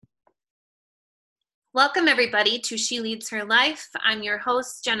Welcome, everybody, to She Leads Her Life. I'm your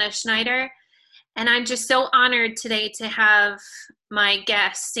host, Jenna Schneider, and I'm just so honored today to have my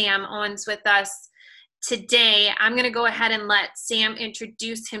guest, Sam Owens, with us today. I'm going to go ahead and let Sam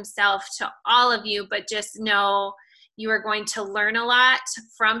introduce himself to all of you, but just know you are going to learn a lot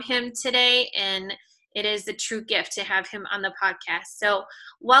from him today, and it is a true gift to have him on the podcast. So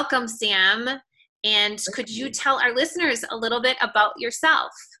welcome, Sam, and could you tell our listeners a little bit about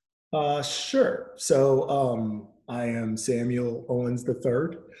yourself? Sure. I am Samuel Owens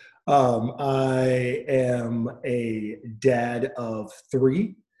III. I am a dad of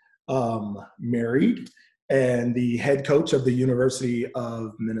three, married, and the head coach of the University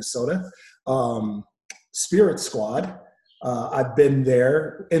of Minnesota Spirit Squad. I've been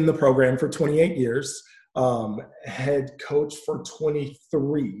there in the program for 28 years, head coach for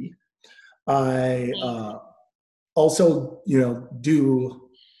 23. I also, do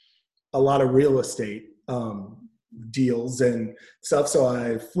a lot of real estate deals and stuff. So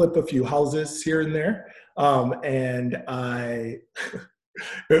I flip a few houses here and there. And I,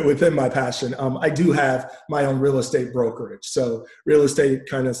 within my passion, I do have my own real estate brokerage. So real estate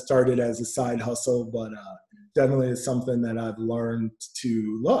kind of started as a side hustle, but definitely is something that I've learned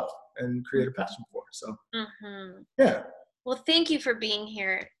to love and create a passion for. So, yeah. Well, thank you for being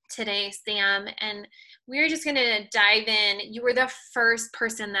here today, Sam. And we're just going to dive in. You were the first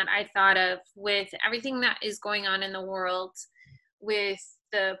person that I thought of with everything that is going on in the world, with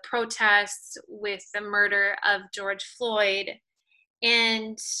the protests, with the murder of George Floyd.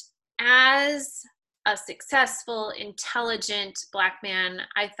 And as a successful, intelligent Black man,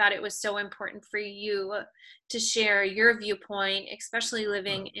 I thought it was so important for you to share your viewpoint, especially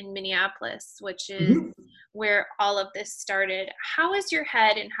living in Minneapolis, which is where all of this started. How is your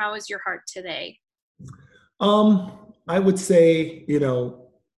head and how is your heart today? I would say,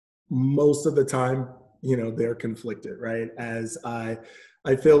 most of the time, they're conflicted, right? I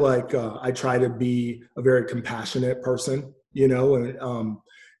feel like I try to be a very compassionate person,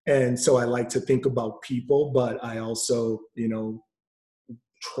 and so I like to think about people, but I also,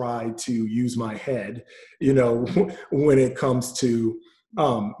 try to use my head, when it comes to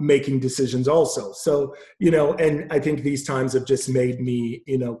making decisions also. So, and I think these times have just made me,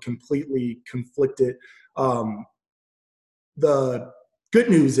 completely conflicted. The good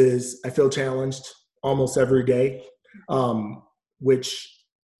news is I feel challenged almost every day, which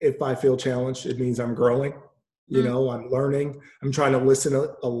if I feel challenged, it means I'm growing, I'm learning, I'm trying to listen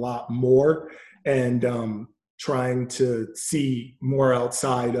a lot more and trying to see more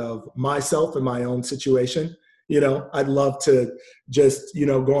outside of myself and my own situation. I'd love to just,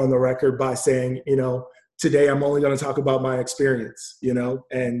 go on the record by saying, today I'm only going to talk about my experience,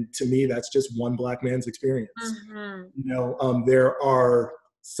 and to me, that's just one Black man's experience. There are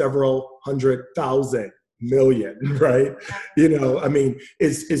several 100,000 million, right?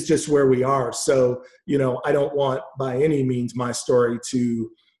 It's just where we are. So, I don't want by any means my story to,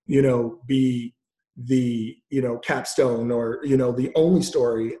 be the, capstone or, the only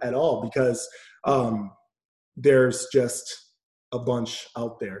story at all, because there's just a bunch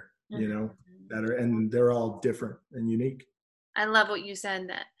out there, and they're all different and unique. I love what you said,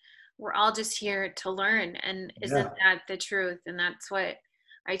 that we're all just here to learn. And isn't that the truth? And that's what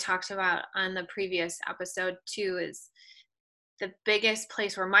I talked about on the previous episode too, is the biggest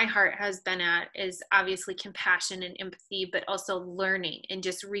place where my heart has been at is obviously compassion and empathy, but also learning and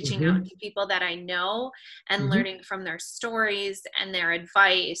just reaching out to people that I know and learning from their stories and their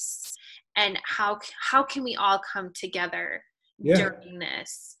advice, and how can we all come together during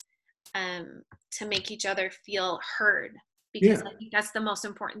this to make each other feel heard, because I think that's the most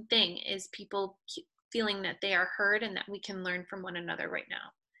important thing, is people feeling that they are heard and that we can learn from one another right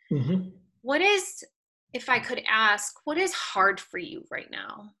now. What is, if I could ask, what is hard for you right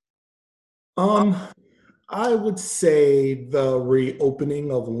now? I would say the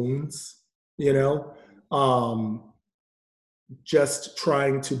reopening of wounds, just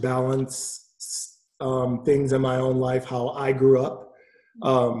trying to balance things in my own life, how I grew up,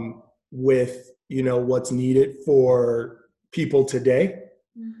 with, what's needed for people today.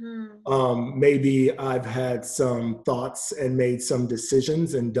 Maybe I've had some thoughts and made some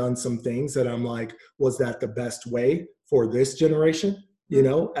decisions and done some things that I'm like, was that the best way for this generation?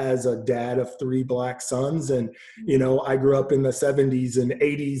 As a dad of three Black sons. And, I grew up in the 70s and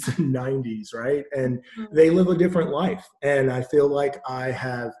 80s and 90s, right? And they live a different life. And I feel like I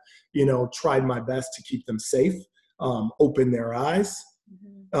have, tried my best to keep them safe, open their eyes.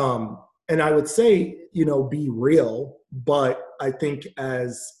 And I would say, be real, but I think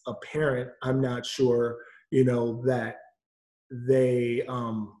as a parent, I'm not sure, that they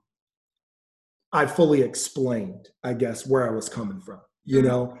I fully explained, I guess, where I was coming from, you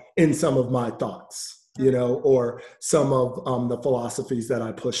know, in some of my thoughts, you know, or some of the philosophies that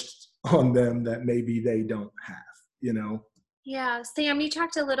I pushed on them that maybe they don't have, you know. Yeah, Sam, you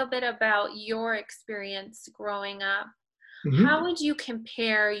talked a little bit about your experience growing up. How Mm-hmm. would you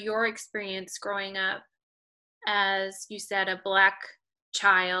compare your experience growing up as you said, a Black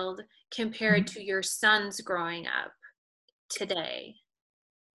child compared to your sons growing up today?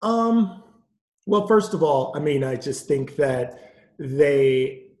 Um, well, first of all, I mean, I just think that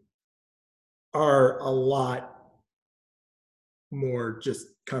they are a lot more just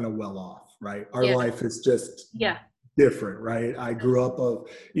kind of well off, right? Our Yeah, life is just yeah, different, right? I grew up of,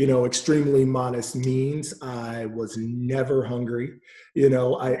 you know, extremely modest means. I was never hungry. You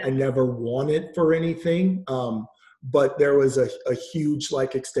know, I never wanted for anything. But there was a huge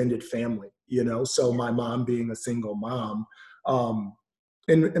like extended family, you know. So my mom being a single mom, um,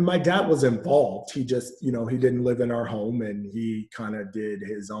 and my dad was involved. He just, you know, he didn't live in our home and he kind of did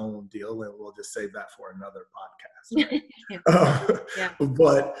his own deal. And we'll just save that for another podcast, right? yeah, yeah.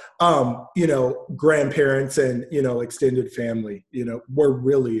 But you know, grandparents and, you know, extended family, you know, were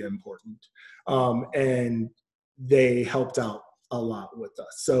really important, and they helped out a lot with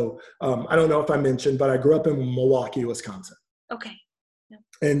us. So I don't know if I mentioned, but I grew up in Milwaukee, Wisconsin. Okay. Yeah.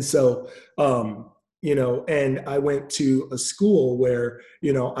 And so, you know, and I went to a school where,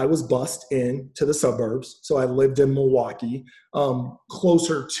 you know, I was bused in to the suburbs. So I lived in Milwaukee,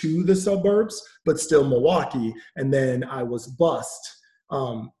 closer to the suburbs, but still Milwaukee. And then I was bused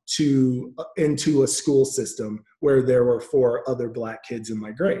to into a school system where there were 4 other Black kids in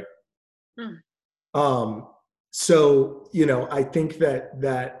my grade. Mm. Um, so, you know, I think that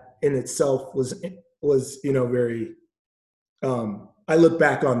that in itself was, you know, very, I look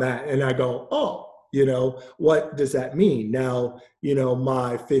back on that and I go, oh, you know, what does that mean? Now, you know,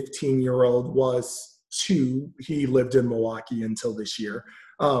 my 15-year-old was 2. He lived in Milwaukee until this year.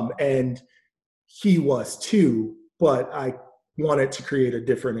 And he was 2, but I wanted to create a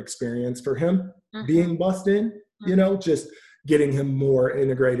different experience for him Mm-hmm. being bussed in, you Mm-hmm. know, just getting him more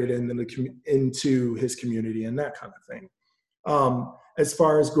integrated into his community and that kind of thing. As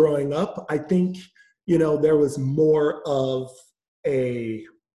far as growing up, I think, you know, there was more of a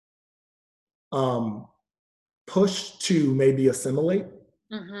um, push to maybe assimilate.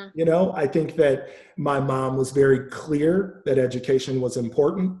 Mm-hmm. You know, I think that my mom was very clear that education was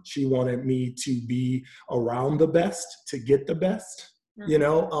important. She wanted me to be around the best to get the best, you Mm-hmm.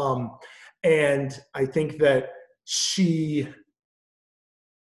 know. And I think that she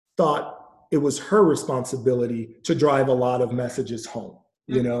thought it was her responsibility to drive a lot of messages home,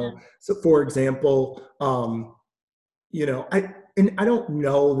 you know. Mm-hmm. So, for example, you know, I don't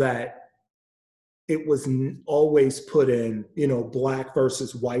know that it was always put in, you know, Black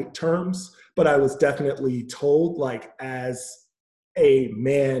versus white terms, but I was definitely told, like, as a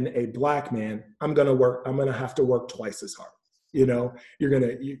man, a Black man, I'm going to have to work twice as hard. You know,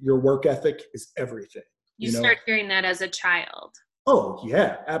 your work ethic is everything, You you know? start hearing that as a child. Oh yeah,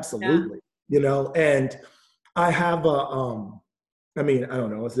 Yeah. absolutely. You know, and I have I mean, I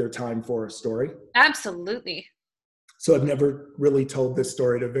don't know, is there time for a story? Absolutely. So I've never really told this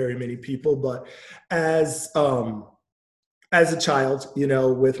story to very many people, but as um, as a child, you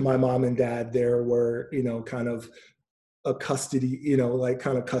know, with my mom and dad, there were, you know, kind of a custody, you know, like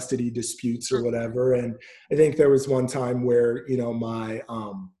kind of custody disputes or Mm-hmm. whatever. And I think there was one time where, you know, my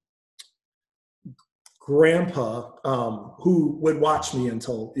grandpa, who would watch me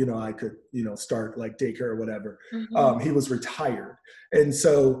until, you know, I could, you know, start like daycare or whatever, Mm-hmm. he was retired. And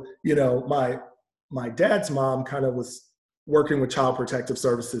so, you know, my dad's mom kind of was working with Child Protective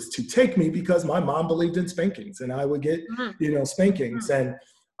Services to take me because my mom believed in spankings and I would get, Mm-hmm. you know, spankings. And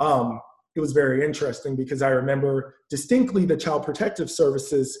it was very interesting because I remember distinctly the Child Protective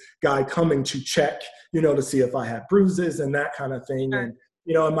Services guy coming to check, you know, to see if I had bruises and that kind of thing. Sure. And,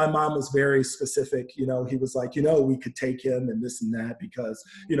 you know, and my mom was very specific, you know, he was like, you know, we could take him and this and that because,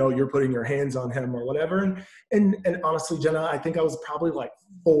 you know, you're putting your hands on him or whatever. And honestly, Jenna, I think I was probably like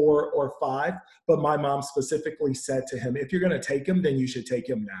 4 or 5, but my mom specifically said to him, if you're going to take him, then you should take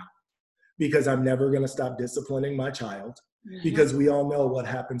him now because I'm never going to stop disciplining my child Mm-hmm. because we all know what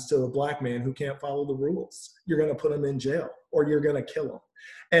happens to a Black man who can't follow the rules. You're going to put him in jail or you're going to kill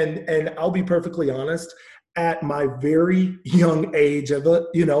him. And I'll be perfectly honest, at my very young age of,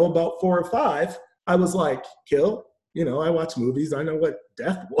 you know, about 4 or 5, I was like, kill, you know, I watch movies. I know what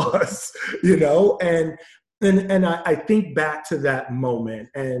death was, you know, and I think back to that moment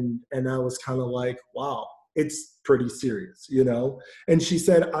and I was kind of like, wow, it's pretty serious, you know? And she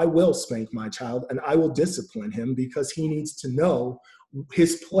said, I will spank my child and I will discipline him because he needs to know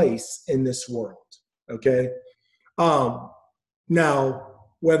his place in this world. Okay. Now,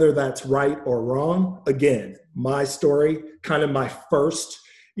 whether that's right or wrong, again, my story, kind of my first,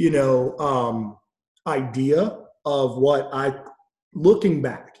 idea of what looking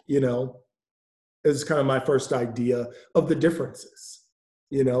back, is kind of my first idea of the differences,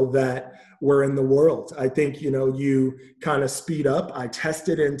 that were in the world. I think, you kind of speed up. I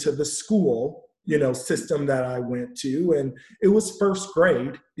tested into the school, system that I went to, and it was first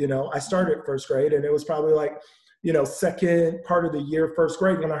grade. I started first grade, and it was probably like, second part of the year, first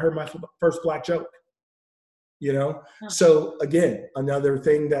grade, when I heard my first Black joke. So again, another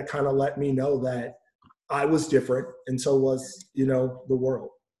thing that kind of let me know that I was different, and so was, the world.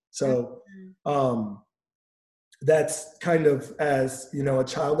 So that's kind of, as a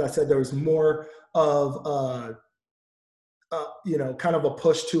child, I said there was more of kind of a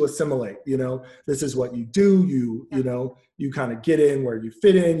push to assimilate. This is what you do. You kind of get in where you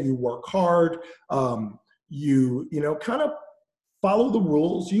fit in. You work hard. You kind of follow the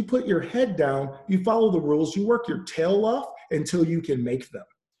rules. You put your head down. You follow the rules. You work your tail off until you can make them.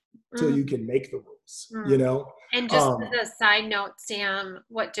 Until you can make the rules. And just as a side note, Sam,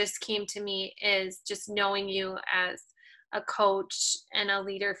 what just came to me is just knowing you as a coach and a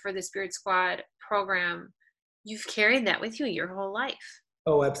leader for the Spirit Squad program. You've carried that with you your whole life.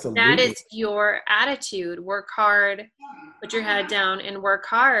 Oh, absolutely. That is your attitude. Work hard, put your head down and work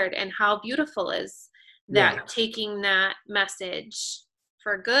hard. And how beautiful is that, taking that message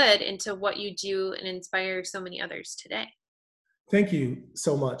for good into what you do and inspire so many others today. Thank you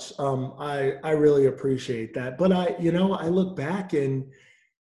so much. I really appreciate that. But I look back and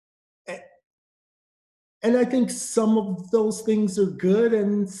I think some of those things are good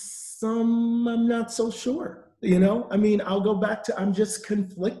and some I'm not so sure. I'll go back to, I'm just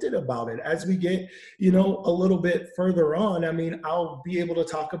conflicted about it. As we get, a little bit further on, I'll be able to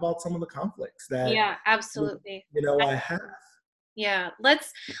talk about some of the conflicts that, yeah, absolutely. I have. Yeah.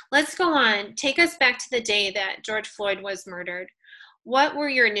 Let's go on. Take us back to the day that George Floyd was murdered. What were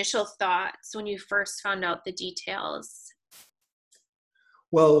your initial thoughts when you first found out the details?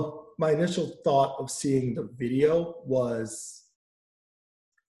 Well, my initial thought of seeing the video was,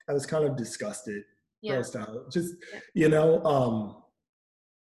 I was kind of disgusted. Grossed out. Just,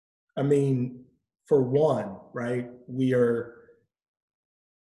 for one, right, we are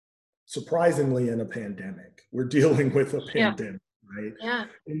surprisingly in a pandemic. We're dealing with a pandemic, right? Yeah.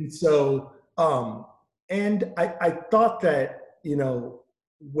 And so, and I thought that,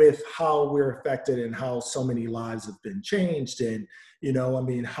 with how we're affected and how so many lives have been changed and,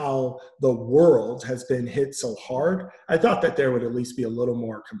 how the world has been hit so hard, I thought that there would at least be a little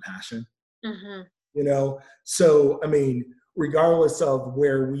more compassion. So, regardless of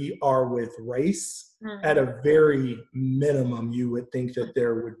where we are with race, at a very minimum, you would think that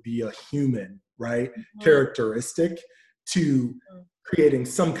there would be a human, right, characteristic to creating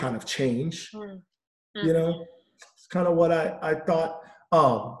some kind of change. It's kind of what I thought.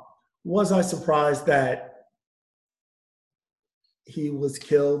 Was I surprised that he was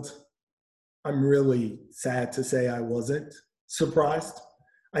killed? I'm really sad to say I wasn't surprised.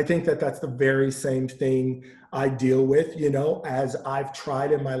 I think that that's the very same thing I deal with, as I've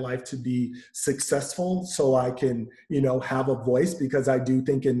tried in my life to be successful so I can, have a voice, because I do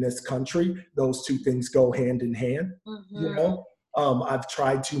think in this country, those two things go hand in hand. I've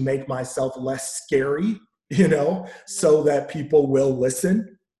tried to make myself less scary, so that people will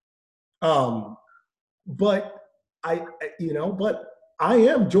listen. But but I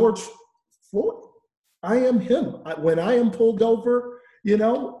am George Floyd. I am him. When I am pulled over,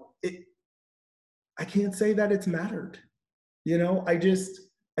 I can't say that it's mattered. I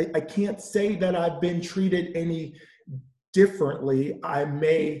can't say that I've been treated any differently. I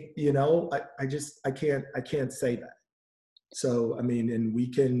may, I can't say that. So, and we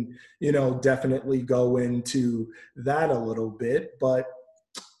can, definitely go into that a little bit, but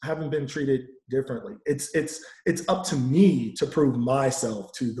I haven't been treated differently. It's up to me to prove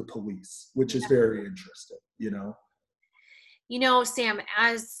myself to the police, which is very interesting, Sam,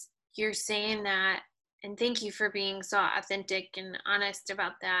 as you're saying that, and thank you for being so authentic and honest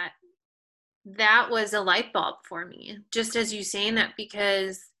about that, that was a light bulb for me, just as you saying that,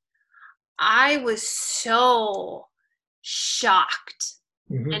 because I was so shocked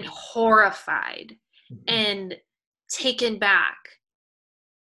and horrified and taken back.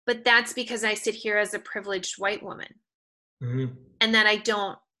 But that's because I sit here as a privileged white woman and that I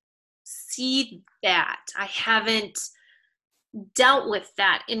don't see that. I haven't dealt with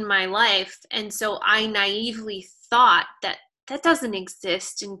that in my life. And so I naively thought that that doesn't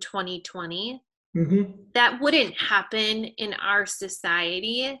exist in 2020. that wouldn't happen in our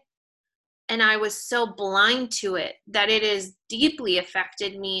society. And I was so blind to it that it has deeply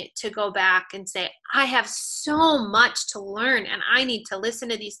affected me to go back and say, I have so much to learn and I need to listen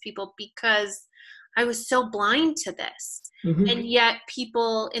to these people because I was so blind to this. And yet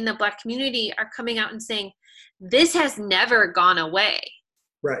people in the Black community are coming out and saying, this has never gone away.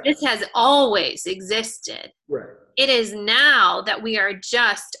 Right. This has always existed. Right. It is now that we are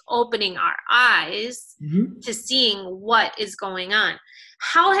just opening our eyes to seeing what is going on.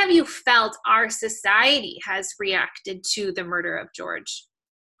 How have you felt our society has reacted to the murder of George?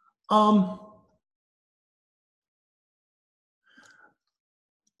 I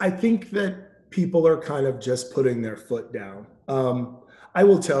think that people are kind of just putting their foot down. I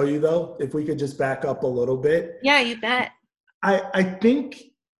will tell you though, if we could just back up a little bit. Yeah, you bet. I think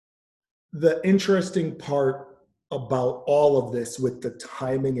the interesting part about all of this with the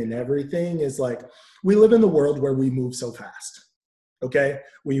timing and everything is like, we live in the world where we move so fast. Okay.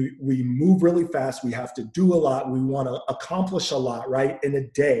 We move really fast. We have to do a lot. We want to accomplish a lot, right, in a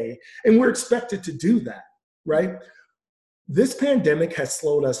day. And we're expected to do that, right? This pandemic has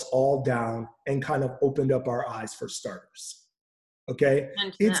slowed us all down and kind of opened up our eyes for starters. Okay.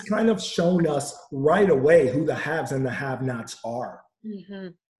 It's kind of shown us right away who the haves and the have-nots are.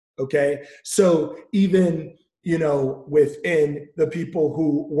 Okay. So even, within the people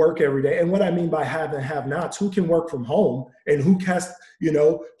who work every day, and what I mean by have and have-nots, who can work from home and who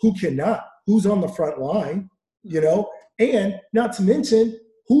who cannot, who's on the front line, and not to mention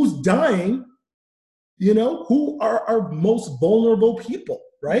who's dying, who are our most vulnerable people,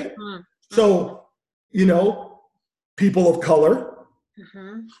 right? So, people of color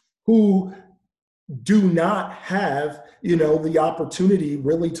who do not have, the opportunity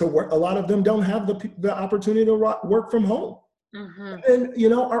really to work. A lot of them don't have the opportunity to work from home.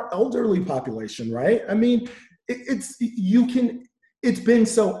 And, our elderly population, right? I mean, it's been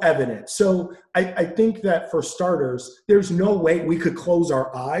so evident. So I think that for starters, there's no way we could close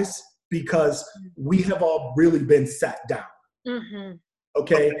our eyes because we have all really been sat down.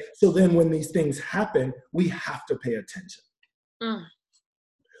 Okay. So then when these things happen, we have to pay attention.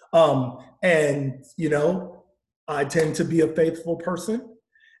 And, I tend to be a faithful person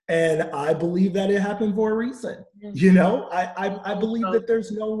and I believe that it happened for a reason. I believe that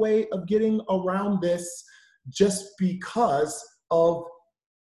there's no way of getting around this just because of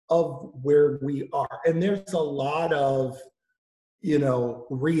where we are. And there's a lot of,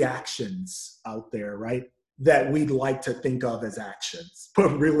 reactions out there, right, that we'd like to think of as actions, but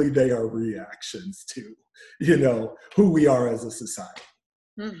really they are reactions to, who we are as a society.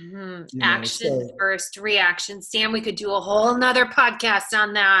 Actions first, reactions. Sam, we could do a whole nother podcast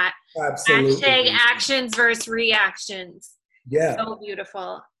on that. Absolutely. Hashtag actions versus reactions. Yeah. So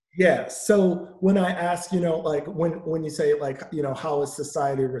beautiful. Yeah. So when I ask, like when you say like, how has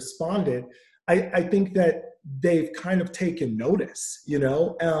society responded, I think that they've kind of taken notice,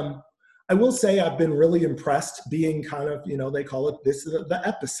 I will say I've been really impressed being kind of, they call it, this is the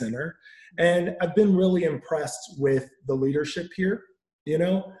epicenter. And I've been really impressed with the leadership here.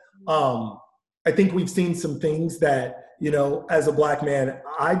 I think we've seen some things that, as a Black man,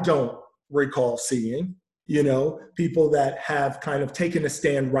 I don't recall seeing, people that have kind of taken a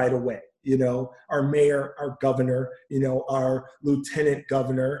stand right away, our mayor, our governor, our lieutenant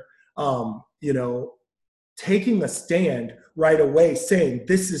governor, taking a stand right away saying,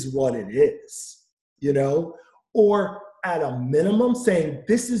 this is what it is, or at a minimum saying,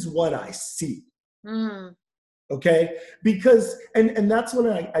 this is what I see. Okay, because, and that's when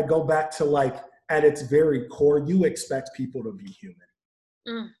I go back to like, at its very core, you expect people to be human,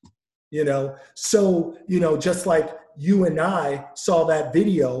 so, just like you and I saw that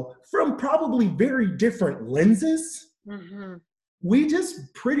video from probably very different lenses, we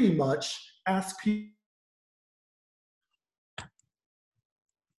just pretty much ask people,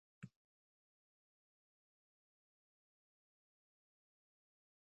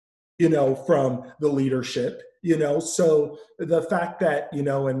 from the leadership, so the fact that, in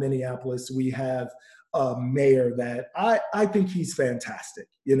Minneapolis, we have a mayor that I think he's fantastic.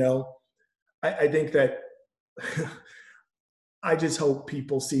 I think that I just hope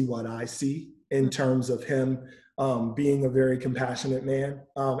people see what I see in terms of him being a very compassionate man.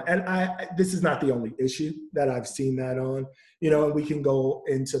 And this is not the only issue that I've seen that on, and we can go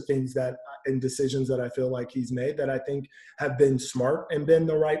into things and decisions that I feel like he's made that I think have been smart and been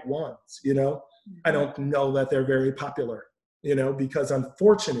the right ones. I don't know that they're very popular, because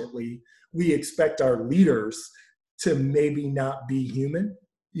unfortunately we expect our leaders to maybe not be human,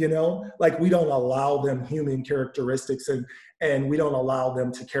 like we don't allow them human characteristics and we don't allow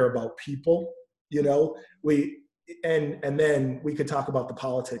them to care about people, you know, and then we could talk about the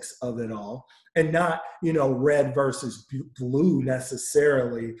politics of it all, and not, you know, red versus blue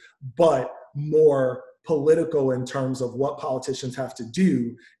necessarily, but more political in terms of what politicians have to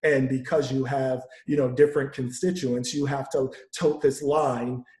do. And because you have, you know, different constituents, you have to tote this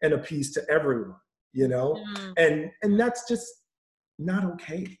line and appease to everyone, you know, and that's just not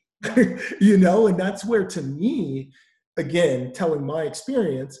okay. You know, and that's where, to me, again, telling my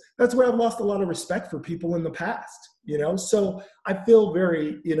experience, that's where I've lost a lot of respect for people in the past, you know? So I feel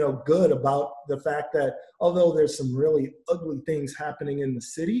very, you know, good about the fact that although there's some really ugly things happening in the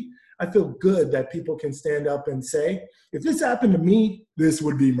city, I feel good that people can stand up and say, if this happened to me, this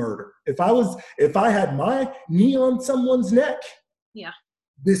would be murder. If I had my knee on someone's neck,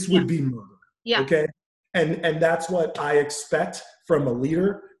 this would be murder. Okay. And that's what I expect from a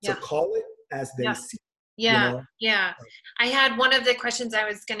leader, to call it as they see it. Yeah. You know? Yeah. I had one of the questions I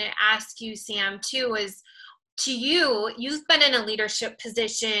was going to ask you, Sam, too, is to you, you've been in a leadership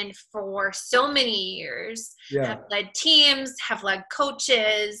position for so many years, have led teams, have led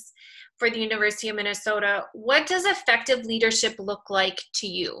coaches for the University of Minnesota. What does effective leadership look like to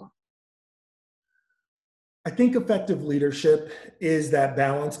you? I think effective leadership is that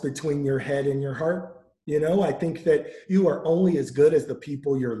balance between your head and your heart. You know, I think that you are only as good as the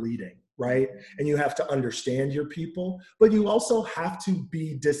people you're leading, right? And you have to understand your people, but you also have to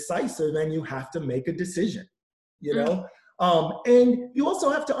be decisive, and you have to make a decision, you know? And you also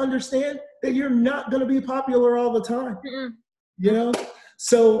have to understand that you're not going to be popular all the time, you know?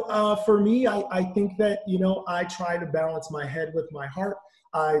 So for me, I think that, you know, I try to balance my head with my heart.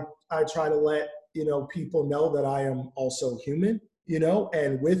 I try to let, you know, people know that I am also human, you know,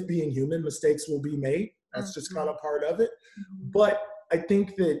 and with being human, mistakes will be made. That's just kind of part of it. But I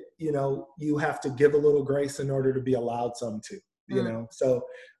think that, you know, you have to give a little grace in order to be allowed some to, you know? So,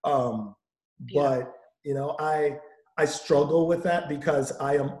 but, you know, I struggle with that because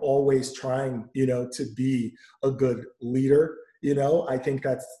I am always trying, you know, to be a good leader. You know, I think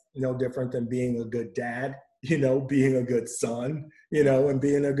that's no different than being a good dad, you know, being a good son, you know, and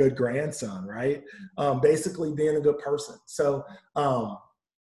being a good grandson, right? Basically being a good person. So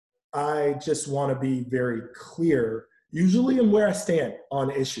I just want to be very clear, usually in where I stand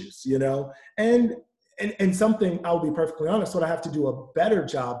on issues, you know, and something, I'll be perfectly honest, what I have to do a better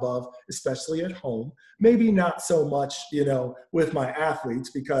job of, especially at home, maybe not so much, you know, with my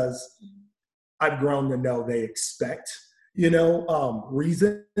athletes, because I've grown to know they expect, you know,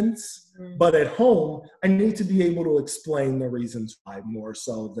 reasons, but at home, I need to be able to explain the reasons why more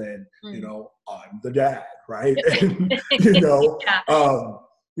so than, you know, I'm the dad, right? And,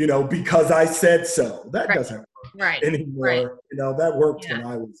 you know, because I said so. That doesn't work anymore. You know, that worked when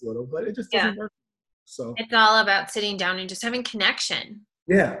I was little, but it just doesn't work. So it's all about sitting down and just having connection.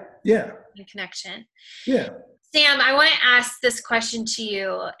 Connection. Sam, I want to ask this question to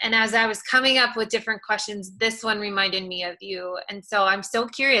you. And as I was coming up with different questions, this one reminded me of you. And so I'm so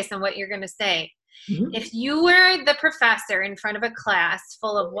curious on what you're going to say. If you were the professor in front of a class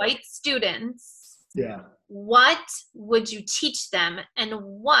full of white students, what would you teach them, and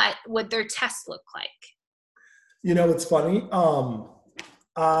what would their test look like? You know, it's funny.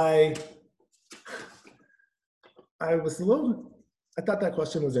 I thought that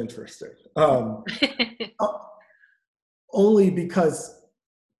question was interesting. Only because,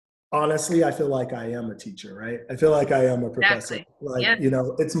 honestly, I feel like I am a teacher, right? I feel like I am a professor. Like, you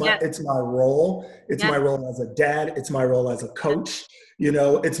know, it's my role. It's my role as a dad. It's my role as a coach. You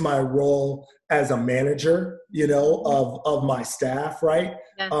know, it's my role as a manager, you know, of my staff, right?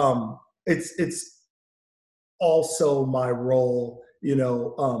 It's also my role, you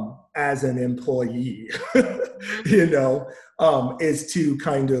know, as an employee, you know, is to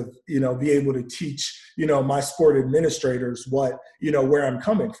kind of, you know, be able to teach, you know, my sport administrators what, you know, where I'm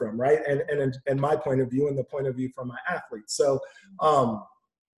coming from, right? And my point of view and the point of view from my athletes. So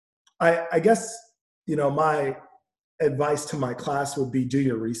I guess, you know, my advice to my class would be, do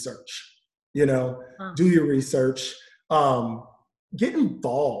your research, you know, do your research, get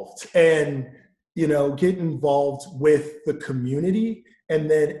involved, and, you know, get involved with the community. And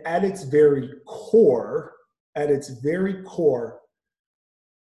then at its very core,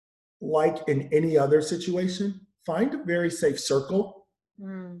 like in any other situation, find a very safe circle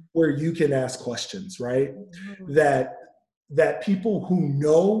where you can ask questions, right? That people who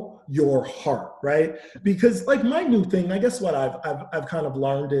know your heart, right? Because like my new thing, I guess what I've kind of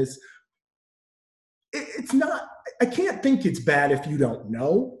learned is it's not, I can't think it's bad if you don't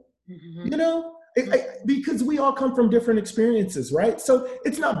know, you know? Because we all come from different experiences, right? So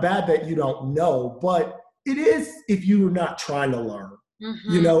it's not bad that you don't know, but it is if you're not trying to learn,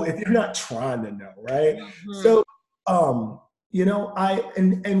 if you're not trying to know, right? Mm-hmm. So, and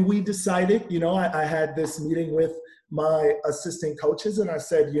we decided, I had this meeting with my assistant coaches, and I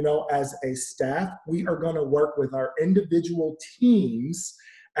said, as a staff, we are going to work with our individual teams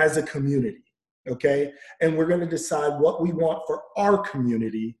as a community, okay? And we're going to decide what we want for our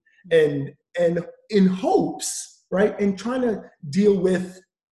community, and in hopes, right, in trying to deal with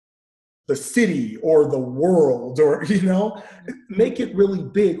the city or the world, or make it really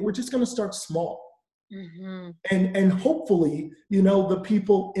big. We're just going to start small. Mm-hmm. And hopefully, the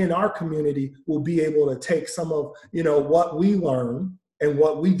people in our community will be able to take some of what we learn and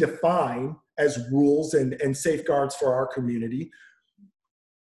what we define as rules and safeguards for our community.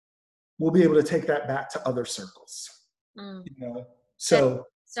 We'll be able to take that back to other circles. So that's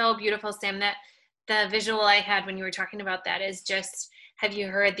so beautiful, Sam. That the visual I had when you were talking about that is just, have you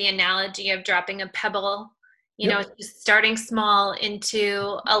heard the analogy of dropping a pebble? Yep. Just starting small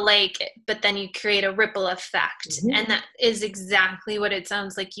into a lake, but then you create a ripple effect. Mm-hmm. And that is exactly what it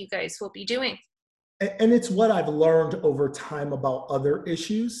sounds like you guys will be doing. And it's what I've learned over time about other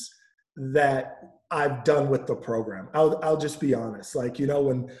issues that I've done with the program. I'll just be honest. Like,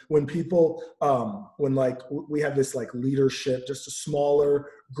 when people, when like we have this like leadership, just a smaller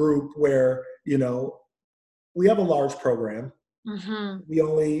group where, we have a large program. Mm-hmm. We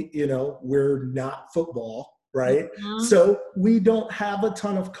only, we're not football, right? Mm-hmm. So we don't have a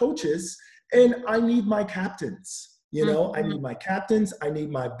ton of coaches, and I need my captains. Mm-hmm. I need my captains. I need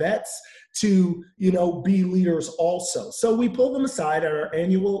my vets to, be leaders also. So we pull them aside at our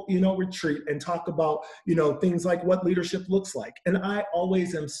annual, retreat and talk about, things like what leadership looks like. And I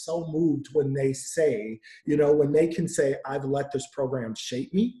always am so moved when they say, when they can say, I've let this program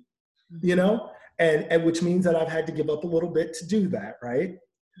shape me, and which means that I've had to give up a little bit to do that, right?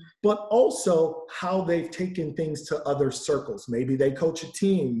 But also how they've taken things to other circles. Maybe they coach a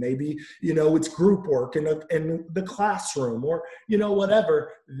team, maybe, it's group work in the classroom, or,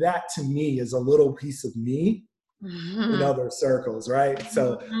 whatever. That to me is a little piece of me mm-hmm. in other circles, right?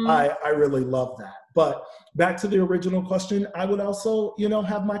 So mm-hmm. I really love that. But back to the original question, I would also,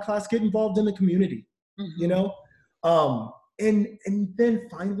 have my class get involved in the community, mm-hmm. And then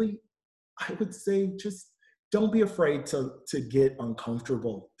finally, I would say just don't be afraid to get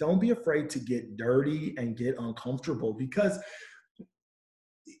uncomfortable. Don't be afraid to get dirty and get uncomfortable, because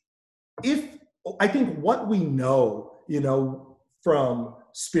I think what we know, from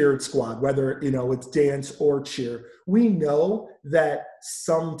Spirit Squad, whether, it's dance or cheer, we know that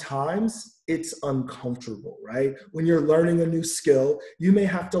sometimes it's uncomfortable, right? When you're learning a new skill, you may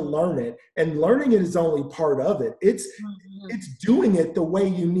have to learn it, and learning it is only part of it. It's doing it the way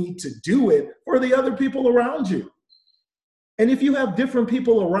you need to do it for the other people around you. And if you have different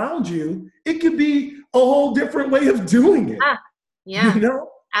people around you, it could be a whole different way of doing it. Yeah.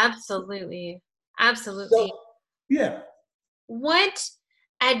 Absolutely. Absolutely. So, yeah. What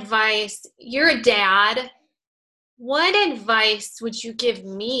advice, you're a dad, what advice would you give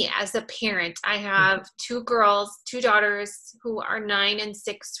me as a parent? I have two daughters who are 9 and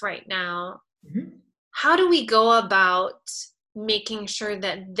 6 right now. Mm-hmm. How do we go about making sure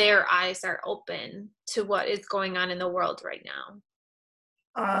that their eyes are open to what is going on in the world right now?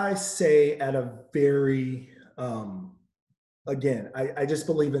 I say at a very, again, I just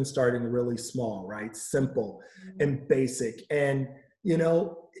believe in starting really small, right? Simple mm-hmm. and basic. And,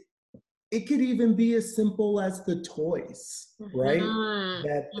 it could even be as simple as the toys, right?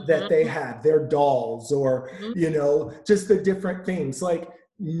 Mm-hmm. That they have, their dolls, or, mm-hmm. Just the different things. Like,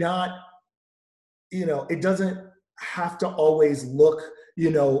 not, it doesn't have to always look,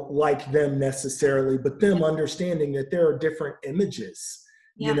 like them necessarily, but them understanding that there are different images,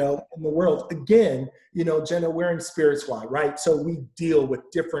 in the world. Again, Jenna, we're in Spirit Squad, right? So we deal with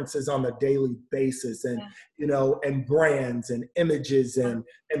differences on a daily basis, and, and brands and images and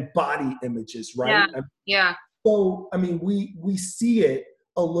body images, right? Yeah. So, we see it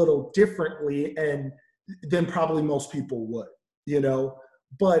a little differently than probably most people would,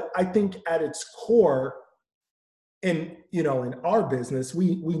 but I think at its core, in our business,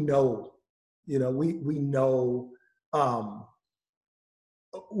 we know, we know,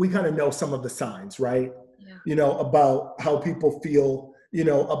 we kind of know some of the signs, right? Yeah. About how people feel,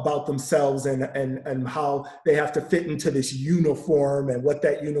 about themselves, and how they have to fit into this uniform, and what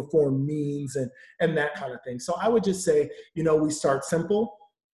that uniform means, and that kind of thing. So I would just say, we start simple,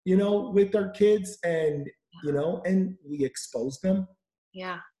 with our kids, and, and we expose them.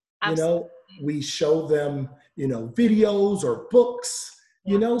 Yeah. Absolutely. We show them, videos or books,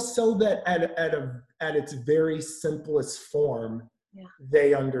 so that at its very simplest form,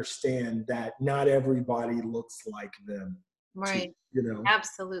 they understand that not everybody looks like them. too, Right. you know?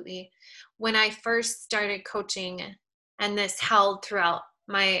 Absolutely. When I first started coaching, and this held throughout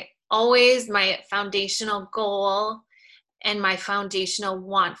my foundational goal and my foundational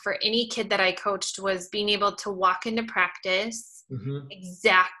want for any kid that I coached was being able to walk into practice Hmm.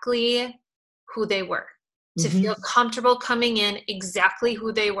 exactly who they were, to feel Hmm. comfortable coming in exactly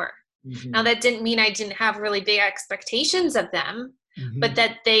who they were. Now, Hmm. that didn't mean I didn't have really big expectations of them, but Hmm.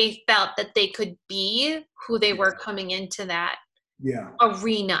 that they felt that they could be who they Yeah. were coming into that Yeah.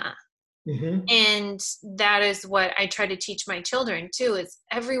 arena. Hmm. And that is what I try to teach my children too, is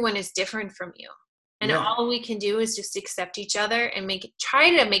everyone is different from you. And Yeah. all we can do is just accept each other and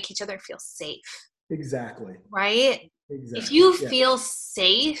try to make each other feel safe, Exactly. right? If Exactly. you Yeah. feel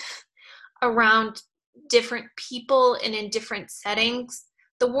safe around different people and in different settings,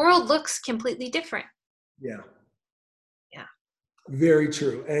 the world looks completely different. Yeah. Yeah. Very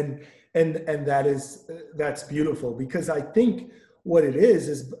true. And that's beautiful, because I think what it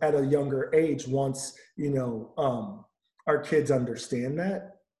is at a younger age, once, our kids understand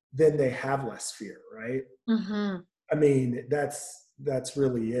that, then they have less fear, right? Mm-hmm. I mean, that's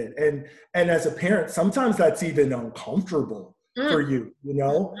really it. And as a parent, sometimes that's even uncomfortable for you, you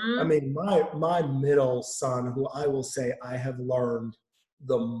know? I Mm-hmm. mean, my middle son, who I will say I have learned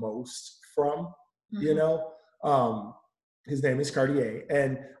the most from, you Mm-hmm. know, um, his name is Cartier,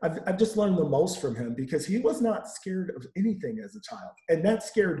 and I've just learned the most from him, because he was not scared of anything as a child, and that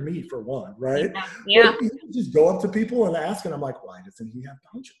scared me, for one, Yeah. right? Like, Yeah. he would just go up to people and ask, and I'm like, why doesn't he have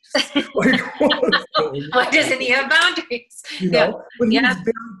boundaries? Like, what's going Why on? doesn't he have boundaries? You Yeah. know, but he was Yeah.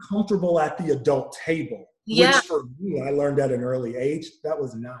 very comfortable at the adult table, which Yeah. for me, I learned at an early age, that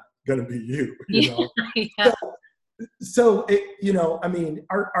was not going to be you, you Yeah. know? Yeah. So I mean,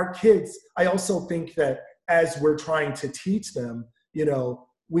 our kids, I also think that as we're trying to teach them,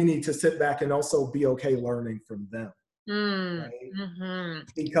 we need to sit back and also be okay learning from them, Mm. right? Mm-hmm.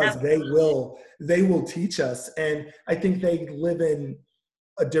 Because they will teach us. And I think they live in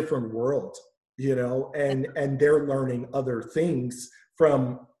a different world, and they're learning other things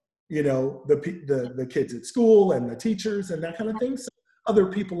from, the kids at school and the teachers and that kind of thing. So other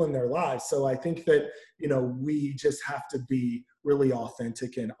people in their lives. So I think that, we just have to be really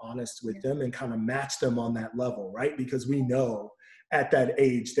authentic and honest with them and kind of match them on that level, right? Because we know at that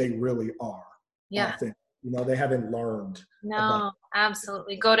age, they really are Yeah. authentic. They haven't learned about. No,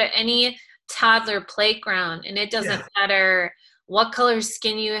 absolutely. Go to any toddler playground, and it doesn't Yeah, matter what color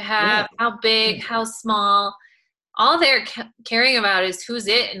skin you yeah, have, how big, how small. All they're caring about is who's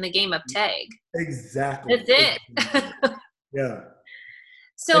it in the game of tag. exactly, That's it. exactly. Yeah. And,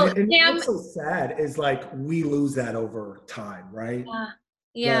 So, and Sam, what's so sad is, like, we lose that over time, right? yeah,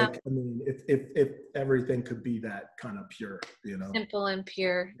 yeah, Like, I mean, if everything could be that kind of pure, simple and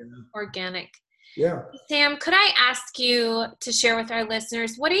pure, Yeah. organic. Yeah. Sam, could I ask you to share with our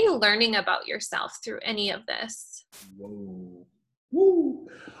listeners, what are you learning about yourself through any of this? Whoa. Woo.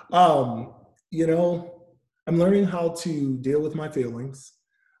 Um, you know, I'm learning how to deal with my feelings.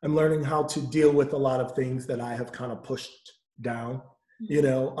 I'm learning how to deal with a lot of things that I have kind of pushed down. You Mhm.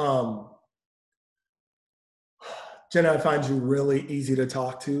 know, Jenna, I find you really easy to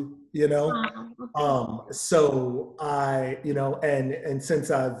talk to, Oh, well, thank So and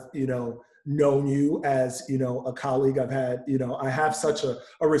since I've, known you as, a colleague, I have such a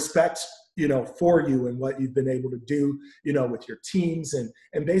respect, for you and what you've been able to do, with your teams,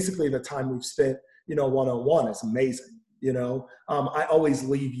 and basically the time we've spent, one-on-one is amazing. I always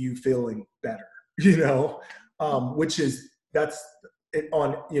leave you feeling better, which is, that's it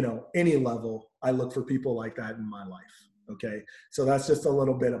on, any level. I look for people like that in my life. Okay. So that's just a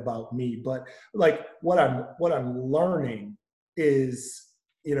little bit about me. But, like, what I'm learning is,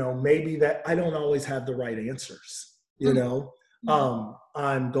 maybe that I don't always have the right answers, you. Mhm.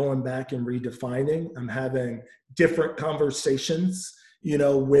 I'm going back and redefining. I'm having different conversations,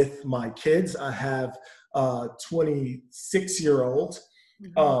 with my kids. I have a 26-year-old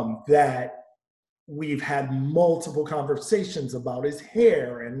Mhm. that we've had multiple conversations about his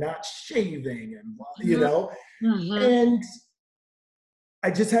hair and not shaving, and Mhm. Mhm. and I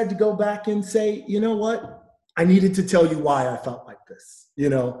just had to go back and say, you know what? I needed to tell you why I felt like this.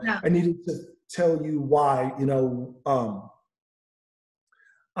 Yeah. I needed to tell you why,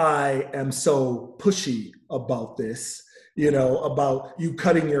 I am so pushy about this, about you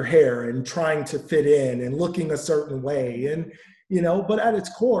cutting your hair and trying to fit in and looking a certain way. And, but at its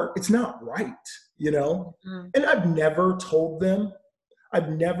core, it's not right, you know? Mhm. And I've never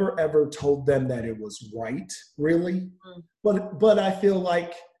ever told them that it was right, really. But I feel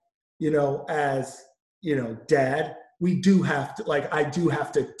like, as, dad, we do have to, like, I do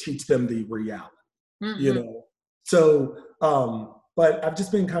have to teach them the reality, you Mhm. know. So, but I've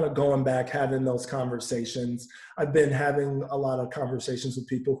just been kind of going back, having those conversations. I've been having a lot of conversations with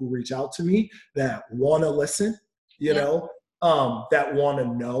people who reach out to me that want to listen, you Yeah. know, that want to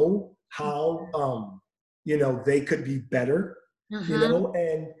know how, they could be better, Mm-hmm.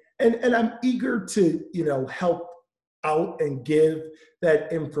 and I'm eager to, help out and give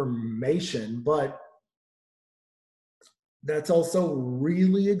that information, but that's also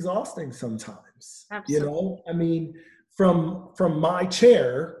really exhausting sometimes. Absolutely. I mean, from my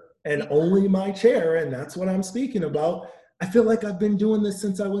chair and Yeah. only my chair, and that's what I'm speaking about. I feel like I've been doing this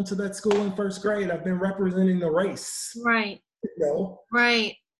since I went to that school in first grade. I've been representing the race, Right. you know,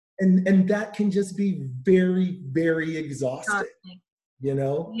 Right. and that can just be very, very exhausting, Exhausting. you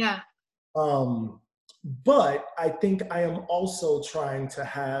know. Yeah. Um, but I think I am also trying to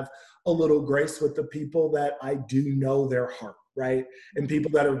have a little grace with the people that I do know their heart, right? And people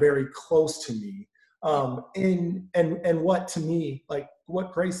that are very close to me. Yeah. And what, to me, like,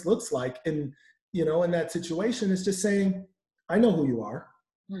 what grace looks like in that situation is just saying, I know who you are,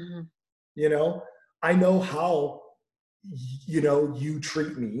 Mm-hmm. you know, I know how you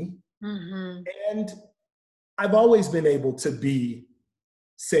treat me. Mm-hmm. And I've always been able to be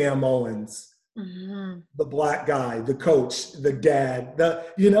Sam Owens, Mm-hmm. the black guy, the coach, the dad,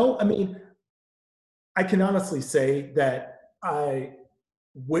 I mean, I can honestly say that I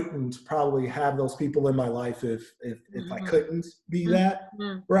wouldn't probably have those people in my life if I Mm-hmm. couldn't be that,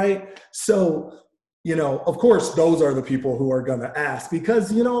 Mm-hmm. right? So, of course, those are the people who are going to ask, because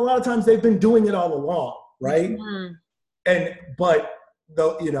a lot of times they've been doing it all along, right? Mm-hmm. But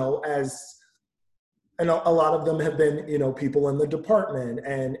though, and a lot of them have been people in the department,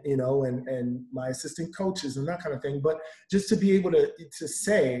 and my assistant coaches and that kind of thing. But just to be able to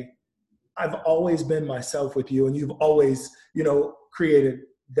say, I've always been myself with you, and you've always created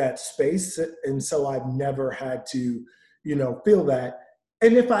that space, and so I've never had to feel that.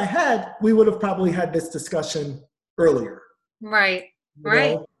 And if I had, we would have probably had this discussion earlier, Right. you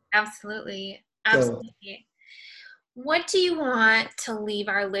Right. know Absolutely. so Absolutely. What do you want to leave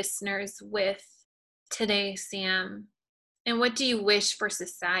our listeners with today, Sam? And what do you wish for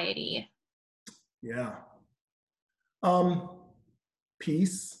society? yeah. um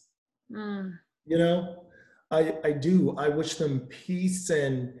Peace. Mm. you know I do. I wish them peace.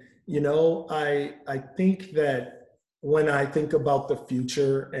 And I think that when I think about the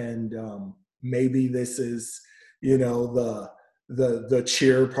future, and maybe this is the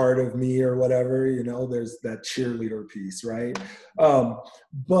cheer part of me or whatever, there's that cheerleader piece, right?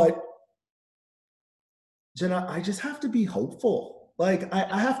 But Jenna, I just have to be hopeful. Like,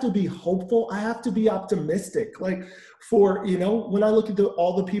 I have to be hopeful. I have to be optimistic. Like, when I look at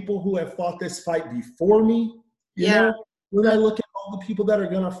all the people who have fought this fight before me, Yeah. when I Mm. look at all the people that are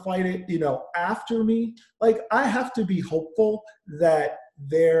going to fight it, after me, like, I have to be hopeful that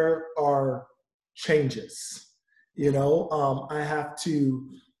there are changes. I have to,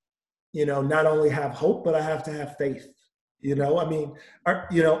 not only have hope, but I have to have faith. I mean,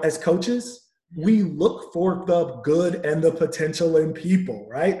 as coaches, we look for the good and the potential in people,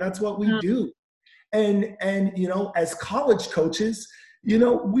 right? That's what we Mm. do. And as college coaches,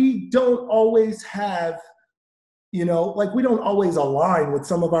 we don't always have, like, we don't always align with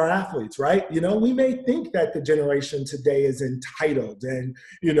some of our athletes, right? We may think that the generation today is entitled, and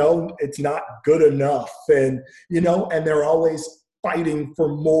it's not good enough, and they're always fighting for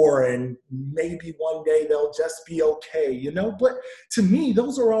more, and maybe one day they'll just be okay. But to me,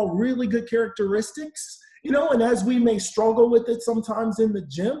 those are all really good characteristics. And as we may struggle with it sometimes in the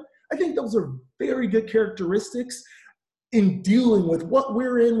gym, I think those are very good characteristics in dealing with what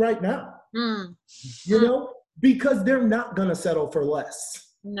we're in right now, Mm. you Mm. know, because they're not going to settle for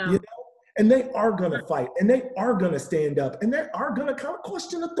less, No. and they are going to fight, and they are going to stand up, and they are going to kind of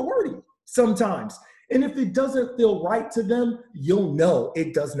question authority sometimes. And if it doesn't feel right to them, you'll know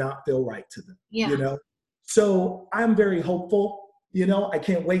it does not feel right to them, Yeah. So I'm very hopeful. I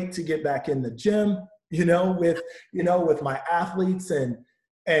can't wait to get back in the gym, with my athletes,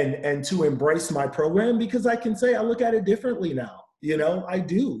 and to embrace my program, because I can say I look at it differently now. I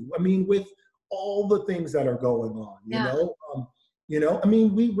do. I mean, with all the things that are going on, Yeah. I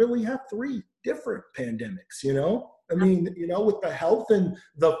mean, we really have three different pandemics, I mean, with the health and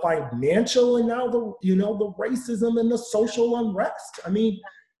the financial, and now the racism and the social unrest. I mean,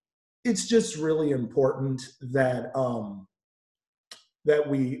 it's just really important that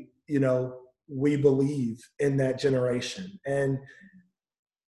we believe in that generation. And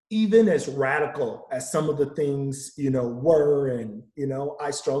even as radical as some of the things, were, and,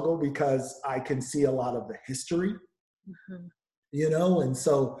 I struggle because I can see a lot of the history, Mhm. and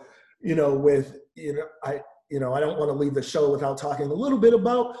so, with, I don't want to leave the show without talking a little bit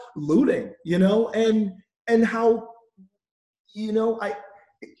about looting, and how,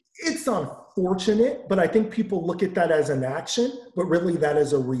 it's unfortunate, but I think people look at that as an action, but really that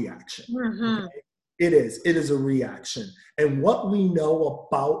is a reaction. Mm-hmm. Okay? It is a reaction. And what we know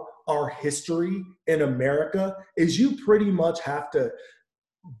about our history in America is you pretty much have to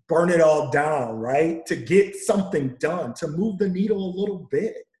burn it all down, right? To get something done, to move the needle a little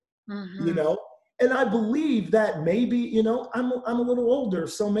bit, Mm-hmm. And I believe that maybe, I'm a little older,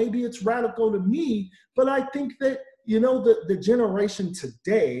 so maybe it's radical to me, but I think that, the generation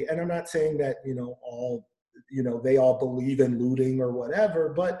today, and I'm not saying that, all, they all believe in looting or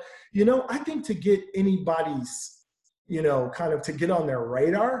whatever, but, I think to get anybody's, kind of to get on their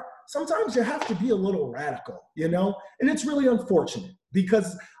radar, sometimes you have to be a little radical, and it's really unfortunate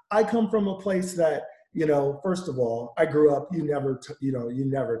because I come from a place that, first of all, I grew up, you never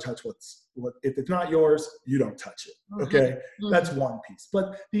touch what, if it's not yours, you don't touch it. Okay. Mm-hmm. That's one piece.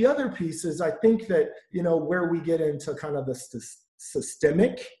 But the other piece is I think that, where we get into kind of the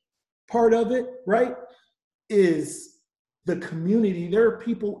systemic part of it, right, is the community. There are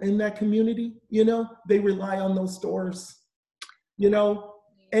people in that community, they rely on those stores,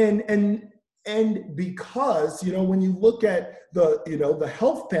 and because, when you look at the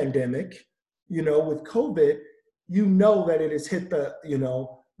health pandemic, with COVID, that it has hit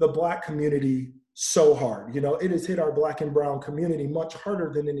the Black community so hard. It has hit our Black and brown community much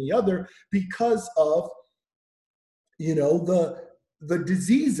harder than any other because of, the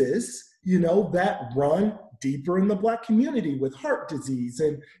diseases, that run deeper in the Black community with heart disease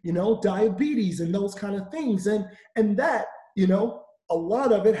and, diabetes and those kind of things. And that, a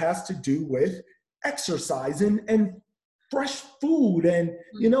lot of it has to do with exercise and fresh food and,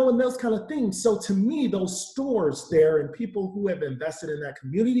 and those kind of things. So to me, those stores there and people who have invested in that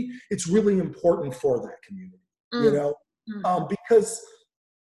community, it's really important for that community, because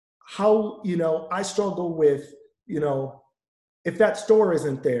how, I struggle with, if that store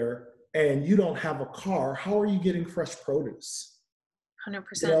isn't there and you don't have a car, how are you getting fresh produce?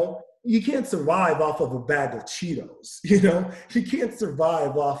 100%. You can't survive off of a bag of Cheetos, you can't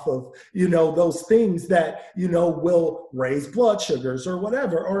survive off of, those things that, will raise blood sugars or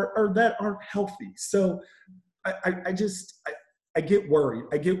whatever, or that aren't healthy. So I get worried.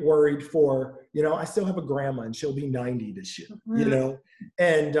 I get worried for, I still have a grandma and she'll be 90 this year,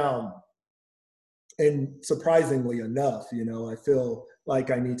 and surprisingly enough, I feel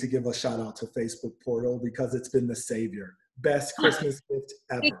like I need to give a shout out to Facebook Portal because it's been the savior. Best Christmas gift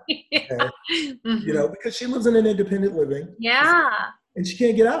ever. Okay? Because she lives in an independent living. Yeah. And she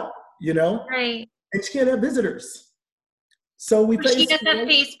can't get out, Right. And she can't have visitors. So she has a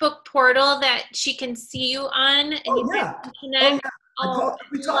Facebook portal that she can see you on and you yeah. can connect.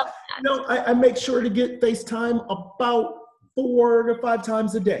 I make sure to get FaceTime about 4 to 5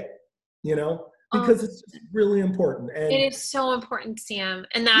 times a day, because it's just really important. And it is so important, Sam.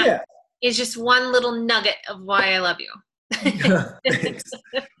 And that is just one little nugget of why I love you. Thanks.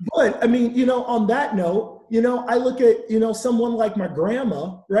 But I mean, on that note, I look at, someone like my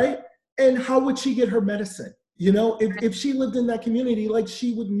grandma, right? And how would she get her medicine? If she lived in that community, like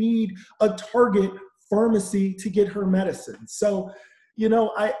she would need a Target pharmacy to get her medicine. So,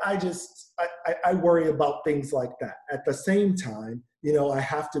 I worry about things like that. At the same time, I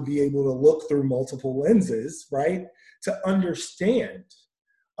have to be able to look through multiple lenses, right? To understand,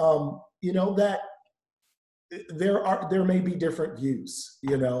 that there may be different views,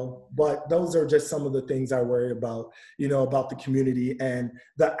 but those are just some of the things I worry about, about the community and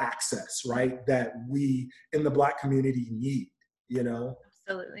the access, right, that we in the Black community need,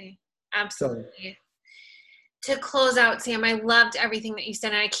 Absolutely. So, to close out, Sam, I loved everything that you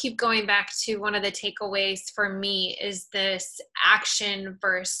said, and I keep going back to one of the takeaways for me is this action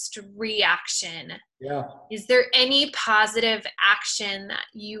versus reaction. Yeah. Is there any positive action that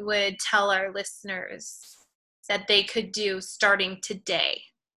you would tell our listeners that they could do starting today?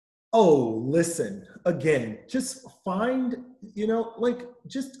 Oh, listen, again, just find,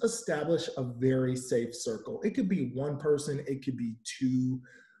 just establish a very safe circle. It could be one person, it could be 2,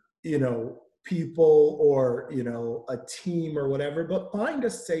 people or, a team or whatever, but find a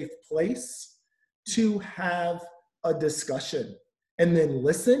safe place to have a discussion and then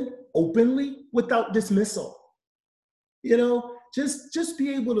listen openly without dismissal. Just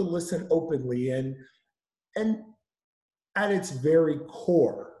be able to listen openly and at its very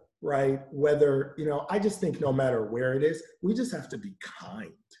core, right? Whether, I just think no matter where it is, we just have to be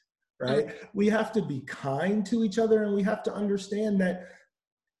kind, right? We have to be kind to each other, and we have to understand that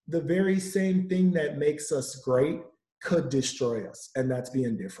the very same thing that makes us great could destroy us, and that's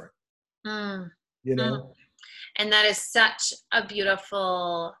being different. And that is such a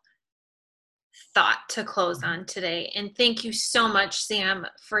beautiful thought to close on today. And thank you so much, Sam,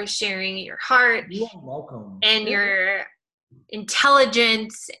 for sharing your heart. You are welcome. And your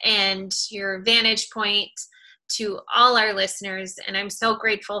intelligence and your vantage point to all our listeners. And I'm so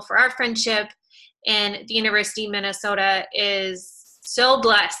grateful for our friendship. And the University of Minnesota is so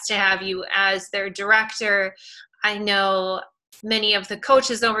blessed to have you as their director. I know many of the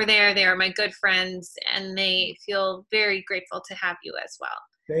coaches over there, they are my good friends, and they feel very grateful to have you as well.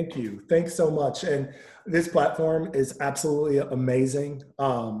 Thank you. Thanks so much. And this platform is absolutely amazing.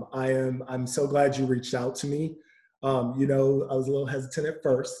 I'm so glad you reached out to me. You know, I was a little hesitant at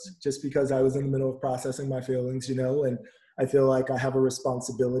first just because I was in the middle of processing my feelings, you know, and I feel like I have a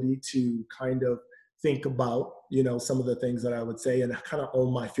responsibility to kind of think about, you know, some of the things that I would say and kind of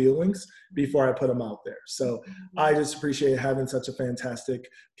own my feelings before I put them out there. So I just appreciate having such a fantastic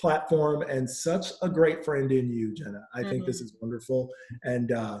platform and such a great friend in you, Jenna. I think this is wonderful.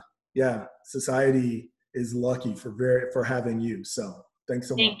 And yeah, society is lucky for having you. So thanks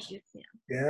so much. Thank you.